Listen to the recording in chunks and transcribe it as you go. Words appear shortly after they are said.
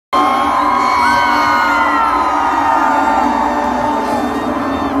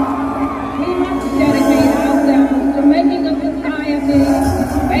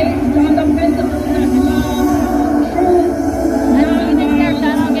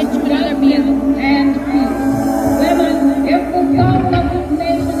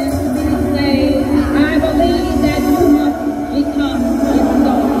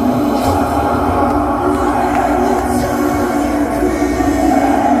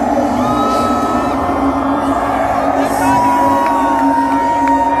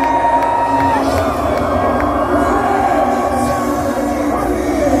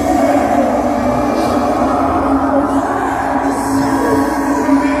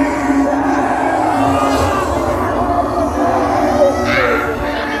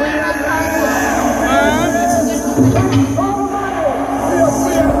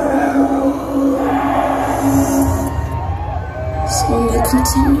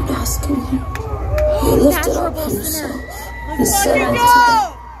asking him. He lifted up himself and said unto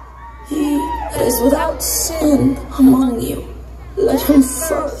them, He that is without sin among you, let him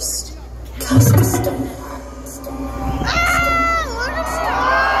first cast a stone.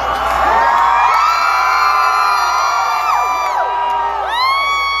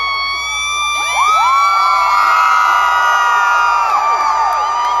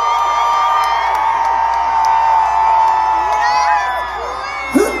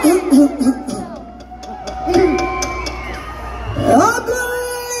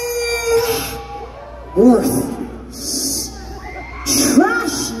 Worthless,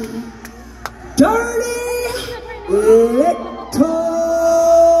 trashy, dirty, little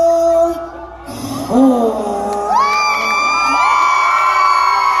whore.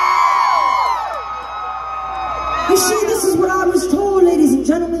 You see, this is what I was told, ladies and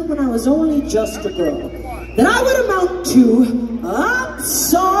gentlemen, when I was only just a girl. That I would amount to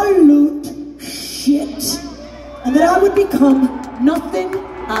absolute shit. And that I would become nothing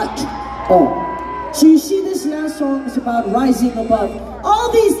at all. So you see, this last song is about rising above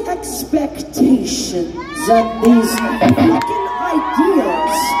all these expectations and these fucking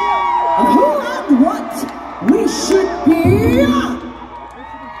ideas of who and what we should be.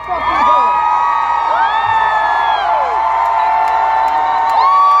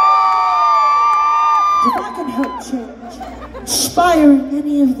 If I can help change, inspire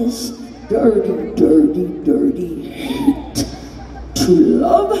any of this dirty, dirty, dirty hate to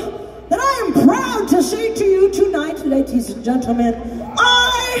love, then I am proud to say to you tonight, ladies and gentlemen,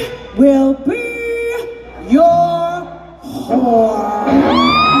 I will be your whore.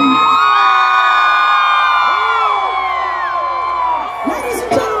 Ladies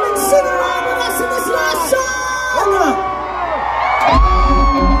and gentlemen, sing along with us in this last song.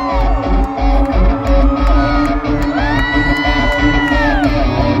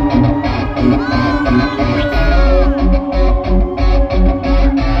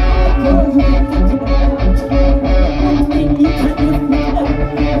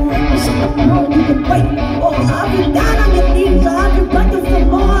 Wait, oh, I'll be down on your knees, I'll be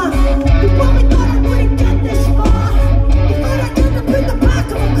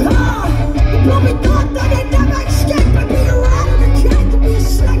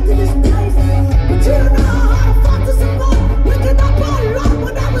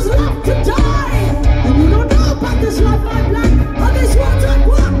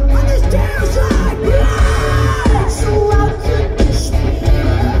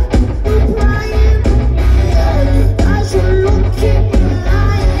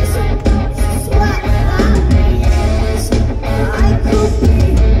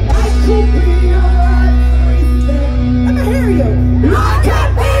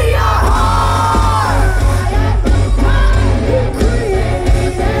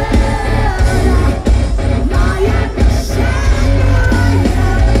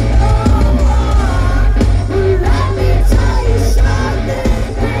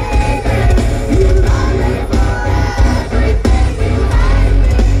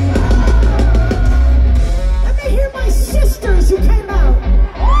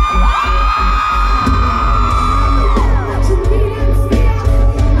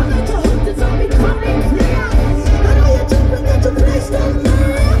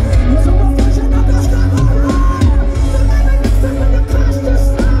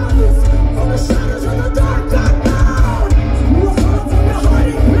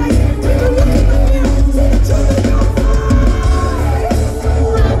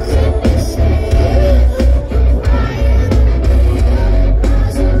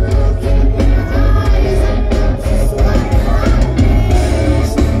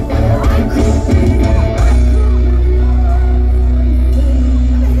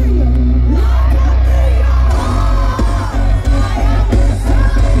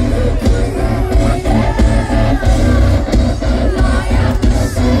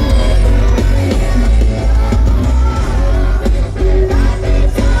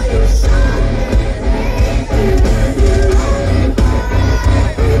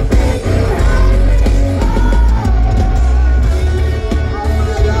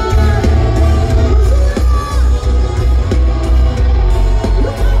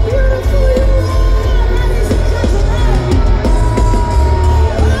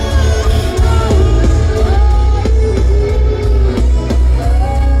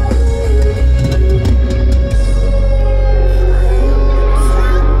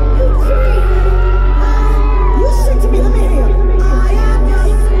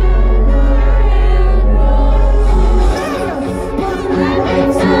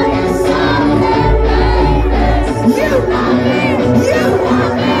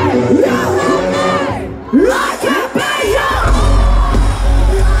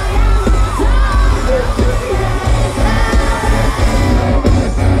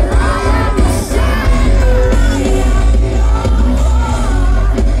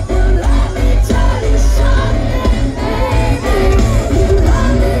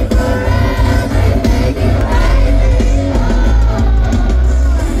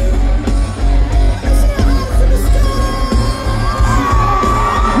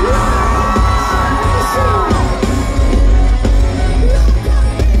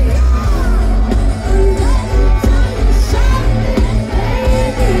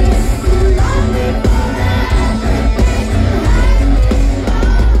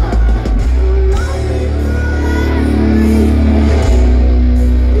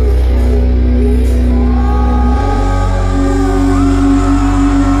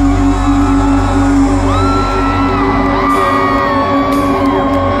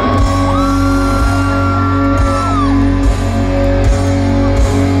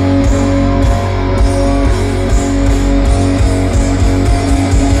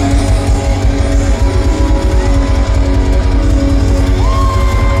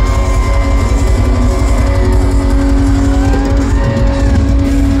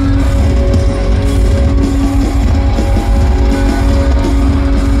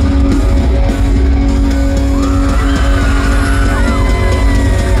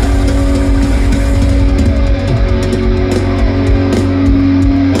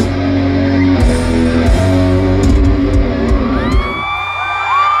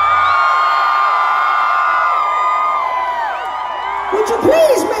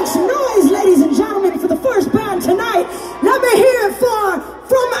Please make some noise, ladies and gentlemen, for the first band tonight. Let me hear it for